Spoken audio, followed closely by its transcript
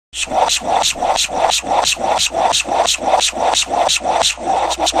What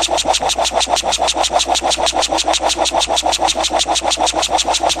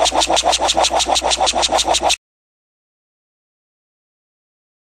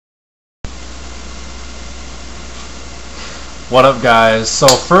up, guys? So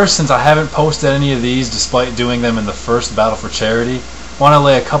first, since I haven't posted any of these despite doing them in the first Battle for Charity, I want to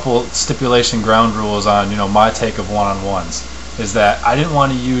lay a couple stipulation ground rules on, my take of one-on-ones. Is that I didn't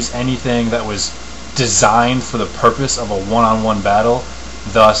want to use anything that was designed for the purpose of a one-on-one battle.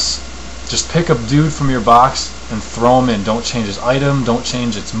 Thus, just pick a dude from your box and throw him in. Don't change his item, don't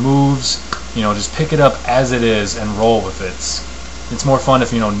change its moves, just pick it up as it is and roll with it. It's more fun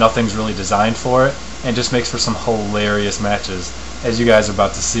if nothing's really designed for it, and just makes for some hilarious matches, as you guys are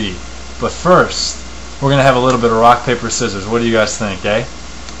about to see. But first, we're going to have a little bit of rock, paper, scissors. What do you guys think, eh?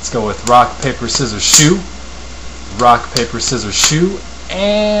 Let's go with rock, paper, scissors, shoe. Rock, paper, scissors, shoe.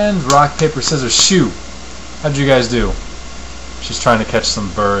 And rock, paper, scissors, shoe. How'd you guys do? She's trying to catch some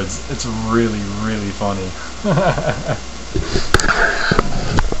birds. It's really, really funny.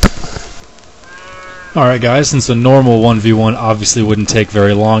 Alright guys, since a normal 1v1 obviously wouldn't take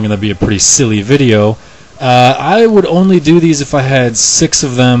very long and that'd be a pretty silly video, I would only do these if I had 6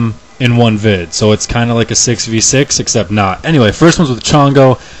 of them in one vid. So it's kind of like a 6v6, except not. Anyway, first one's with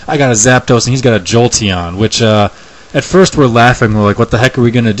Chongo. I got a Zapdos and he's got a Jolteon, which at first we're laughing. We're like, what the heck are we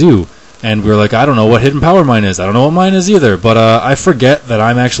going to do? And we're like, I don't know what hidden power mine is. I don't know what mine is either. But I forget that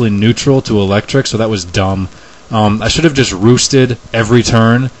I'm actually neutral to electric, so that was dumb. I should have just roosted every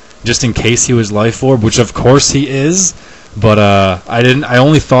turn, just in case he was Life Orb, which of course he is, but I didn't. I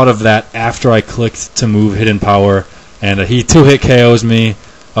only thought of that after I clicked to move Hidden Power, and he 2-hit KOs me.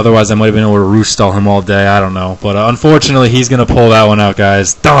 Otherwise, I might have been able to roost stall him all day. I don't know, but unfortunately, he's gonna pull that one out,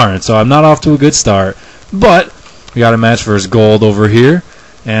 guys. Darn! So I'm not off to a good start, but we got a match for his gold over here,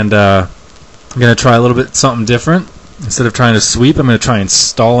 and I'm gonna try a little bit something different. Instead of trying to sweep, I'm gonna try and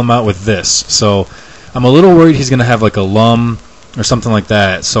stall him out with this. So I'm a little worried he's gonna have like a Lum or something like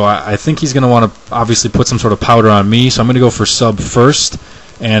that. So I think he's going to want to obviously put some sort of powder on me. So I'm going to go for sub first.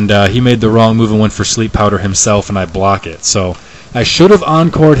 And he made the wrong move and went for sleep powder himself, and I block it. So I should have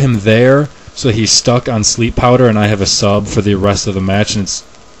encored him there so he's stuck on sleep powder and I have a sub for the rest of the match, and it's,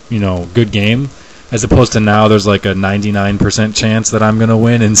 good game. As opposed to now there's like a 99% chance that I'm going to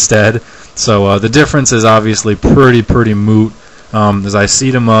win instead. So the difference is obviously pretty moot. As I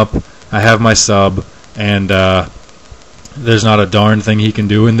seed him up, I have my sub, and there's not a darn thing he can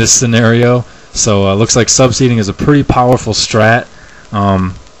do in this scenario. So looks like subseeding is a pretty powerful strat.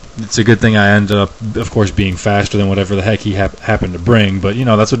 It's a good thing I ended up, of course, being faster than whatever the heck he happened to bring. But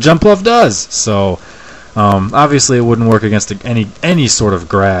that's what Jump Bluff does. So obviously it wouldn't work against any sort of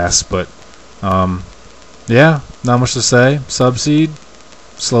grass. But yeah, not much to say. Subseed,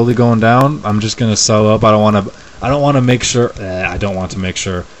 slowly going down. I'm just gonna sell up. I want to make sure that I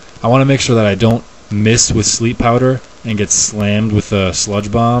don't miss with sleep powder and get slammed with a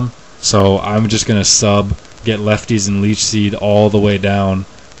sludge bomb. So I'm just gonna sub, get lefties and leech seed all the way down,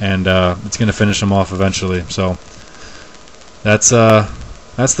 and it's gonna finish him off eventually. So that's the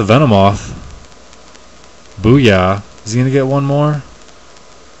Venomoth. Booyah! Is he gonna get one more?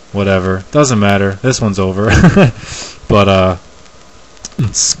 Whatever, doesn't matter. This one's over. But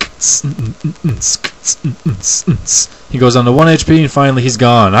he goes on to 1 HP and finally he's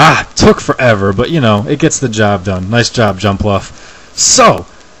gone. Took forever, but it gets the job done. Nice job, Jump Bluff. So,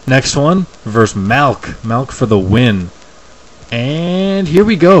 next one versus Malk. Malk for the win. And here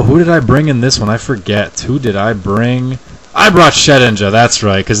we go. Who did I bring in this one? I forget. Who did I bring? I brought Shedinja, that's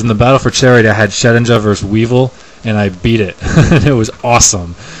right, because in the Battle for Charity I had Shedinja versus Weevil, and I beat it. It was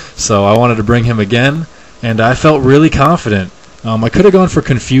awesome. So I wanted to bring him again, and I felt really confident. I could have gone for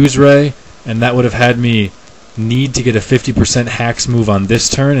Confuse Ray, and that would have had me need to get a 50% hacks move on this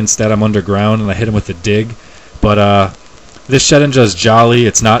turn. Instead, I'm underground, and I hit him with the dig. But this Shedinja is jolly.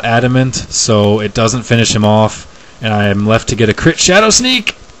 It's not adamant, so it doesn't finish him off. And I am left to get a crit Shadow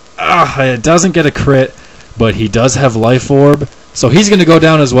Sneak. It doesn't get a crit, but he does have Life Orb. So he's going to go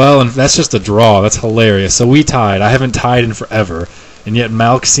down as well, and that's just a draw. That's hilarious. So we tied. I haven't tied in forever. And yet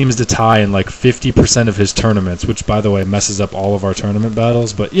Malk seems to tie in like 50% of his tournaments, which, by the way, messes up all of our tournament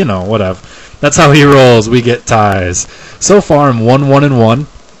battles. But, whatever. That's how he rolls. We get ties. So far, I'm 1-1-1.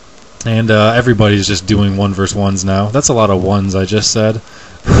 And everybody's just doing 1 versus 1s now. That's a lot of 1s, I just said.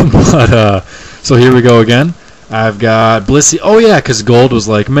 But so here we go again. I've got Blissey. Oh, yeah, because Gold was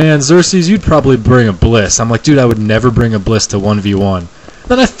like, man, Xerxes, you'd probably bring a Bliss. I'm like, dude, I would never bring a Bliss to 1v1.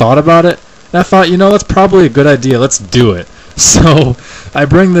 Then I thought about it, and I thought, that's probably a good idea. Let's do it. So I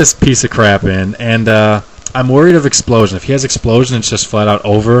bring this piece of crap in, and I'm worried of explosion. If he has explosion, it's just flat out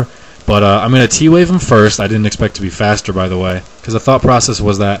over. But I'm going to T-wave him first. I didn't expect to be faster, by the way, because the thought process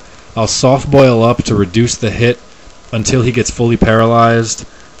was that I'll soft boil up to reduce the hit until he gets fully paralyzed,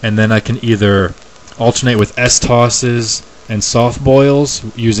 and then I can either alternate with S-tosses and soft boils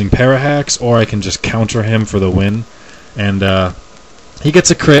using parahacks, or I can just counter him for the win. And he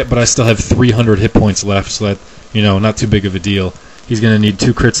gets a crit, but I still have 300 hit points left, so that, you know, not too big of a deal. He's going to need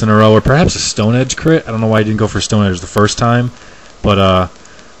 2 crits in a row, or perhaps a Stone Edge crit. I don't know why he didn't go for Stone Edge the first time. But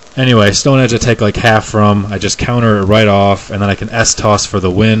anyway, Stone Edge I take like half from. I just counter it right off, and then I can S-toss for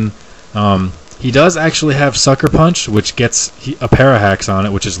the win. He does actually have Sucker Punch, which gets a Parahacks on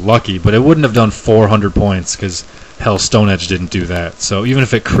it, which is lucky, but it wouldn't have done 400 points, because, hell, Stone Edge didn't do that. So even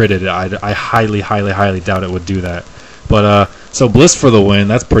if it critted, I highly, highly, highly doubt it would do that. But, so Bliss for the win,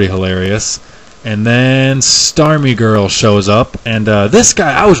 that's pretty hilarious. And then Starmie Girl shows up, and this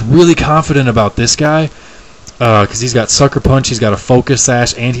guy, I was really confident about this guy, because he's got Sucker Punch, he's got a Focus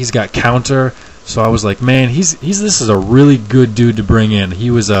Sash, and he's got Counter. So I was like, man, this is a really good dude to bring in. He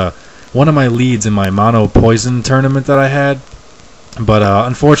was one of my leads in my Mono Poison tournament that I had. But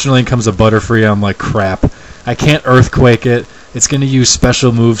unfortunately, comes a Butterfree. I'm like, crap. I can't Earthquake it. It's going to use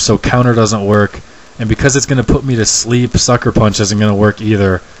special moves, so Counter doesn't work. And because it's going to put me to sleep, Sucker Punch isn't going to work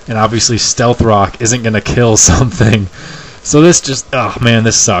either. And obviously, Stealth Rock isn't going to kill something. So this just, oh man,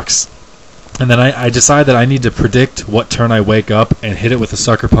 this sucks. And then I decide that I need to predict what turn I wake up and hit it with a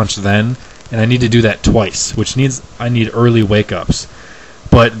Sucker Punch then. And I need to do that twice, which means I need early wake-ups.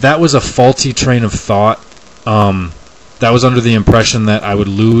 But that was a faulty train of thought. That was under the impression that I would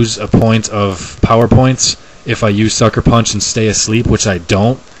lose a point of power points if I use Sucker Punch and stay asleep, which I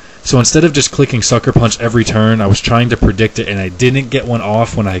don't. So instead of just clicking Sucker Punch every turn, I was trying to predict it, and I didn't get one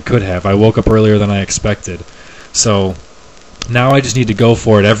off when I could have. I woke up earlier than I expected. So now I just need to go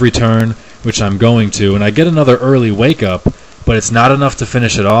for it every turn, which I'm going to. And I get another early wake-up, but it's not enough to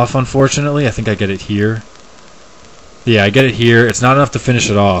finish it off, unfortunately. I think I get it here. Yeah, I get it here. It's not enough to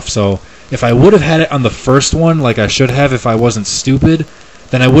finish it off. So if I would have had it on the first one, like I should have if I wasn't stupid,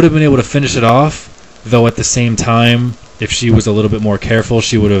 then I would have been able to finish it off. Though at the same time, if she was a little bit more careful,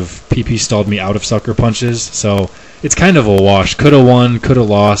 she would have PP stalled me out of Sucker Punches. So it's kind of a wash. Could have won, could have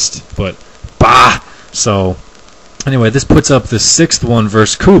lost, but bah! So anyway, this puts up the 6th one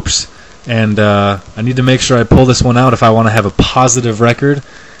versus Coops. And I need to make sure I pull this one out if I want to have a positive record.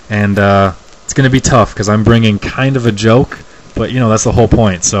 And it's going to be tough because I'm bringing kind of a joke, but you know, that's the whole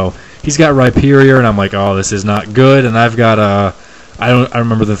point. So he's got Rhyperior, and I'm like, oh, this is not good. And I've got I don't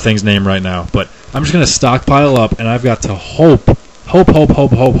remember the thing's name right now, but I'm just going to stockpile up, and I've got to hope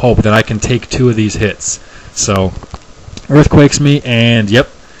that I can take 2 of these hits. So Earthquakes me, and yep,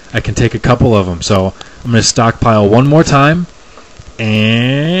 I can take a couple of them. So I'm going to stockpile one more time,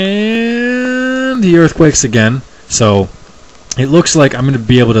 and he Earthquakes again. So it looks like I'm going to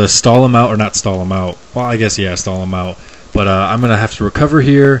be able to stall him out, or not stall him out. Well, I guess, yeah, stall him out. But I'm going to have to recover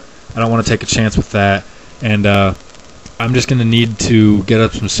here. I don't want to take a chance with that. And I'm just going to need to get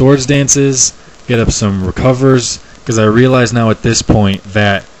up some Swords Dances, get up some Recovers, because I realize now at this point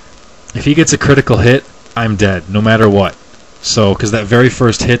that if he gets a critical hit, I'm dead, no matter what. So, because that very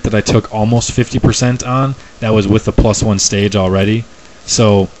first hit that I took almost 50% on, that was with the +1 stage already.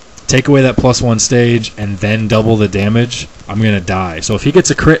 So take away that +1 stage and then double the damage, I'm going to die. So if he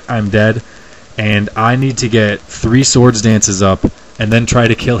gets a crit, I'm dead. And I need to get 3 Swords Dances up and then try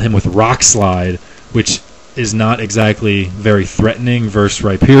to kill him with Rock Slide, which is not exactly very threatening versus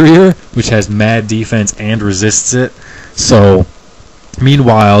Rhyperior, which has mad defense and resists it. So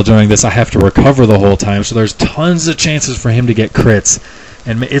meanwhile, during this, I have to recover the whole time. So there's tons of chances for him to get crits.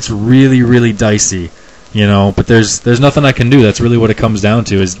 And it's really, really dicey. You know, but there's nothing I can do. That's really what it comes down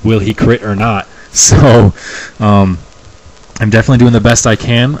to, is will he crit or not. So I'm definitely doing the best I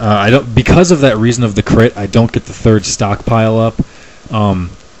can. Because of that reason of the crit, I don't get the 3rd stockpile up.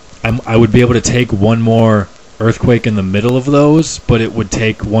 I would be able to take one more Earthquake in the middle of those, but it would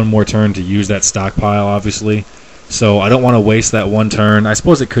take one more turn to use that stockpile, obviously. So I don't want to waste that one turn. I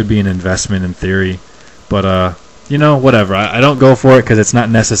suppose it could be an investment in theory, but you know, whatever. I don't go for it because it's not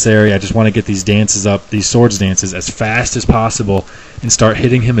necessary. I just want to get these dances up, these Swords Dances, as fast as possible and start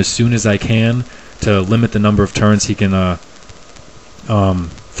hitting him as soon as I can to limit the number of turns he can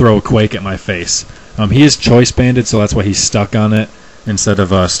throw a Quake at my face. He is Choice Banded, so that's why he's stuck on it instead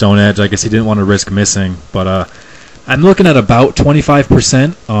of Stone Edge. I guess he didn't want to risk missing, but I'm looking at about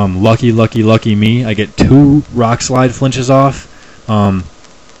 25%. Lucky me. I get 2 Rock Slide flinches off.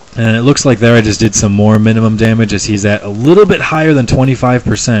 And it looks like there I just did some more minimum damage, as he's at a little bit higher than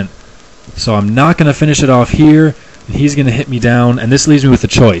 25%. So I'm not going to finish it off here. He's going to hit me down, and this leaves me with a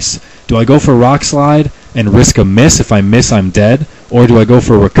choice. Do I go for Rock Slide and risk a miss? If I miss, I'm dead. Or do I go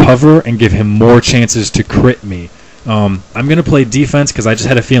for a recover and give him more chances to crit me? I'm going to play defense because I just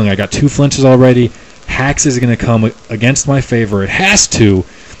had a feeling. I got 2 flinches already. Hacks is going to come against my favor. It has to.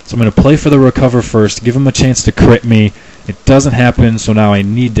 So I'm going to play for the recover first, give him a chance to crit me. It doesn't happen, so now I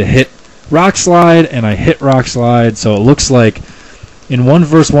need to hit Rock Slide, and I hit Rock Slide. So it looks like in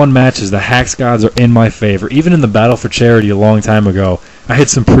 1v1 matches, the Hacks gods are in my favor. Even in the Battle for Charity a long time ago, I had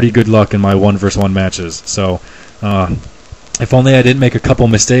some pretty good luck in my 1v1 matches. So if only I didn't make a couple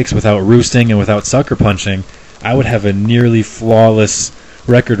mistakes without roosting and without sucker punching, I would have a nearly flawless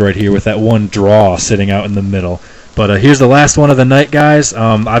record right here with that one draw sitting out in the middle. But here's the last one of the night, guys.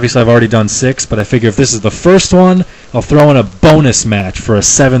 Obviously, I've already done 6, but I figure if this is the first one, I'll throw in a bonus match for a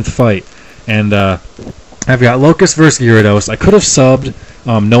 7th fight. And I've got Locust versus Gyarados. I could have subbed,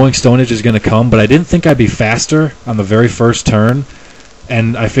 knowing Stone Edge is going to come, but I didn't think I'd be faster on the very first turn.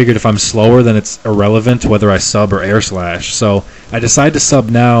 And I figured if I'm slower, then it's irrelevant whether I sub or air slash. So I decide to sub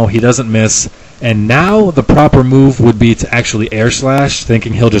now. He doesn't miss. And now the proper move would be to actually air slash,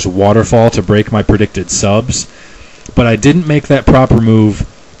 thinking he'll just waterfall to break my predicted subs. But I didn't make that proper move,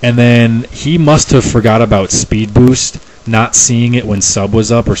 and then he must have forgot about speed boost, not seeing it when sub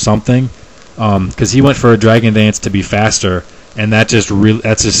was up or something, because he went for a Dragon Dance to be faster, and that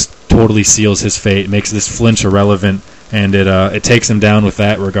just totally seals his fate, makes this flinch irrelevant, and it takes him down with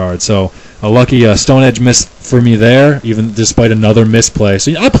that regard. So a lucky Stone Edge miss for me there, even despite another misplay.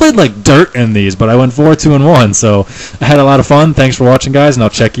 So I played like dirt in these, but I went 4-2-1, so I had a lot of fun. Thanks for watching, guys, and I'll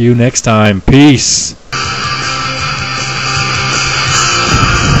check you next time. Peace.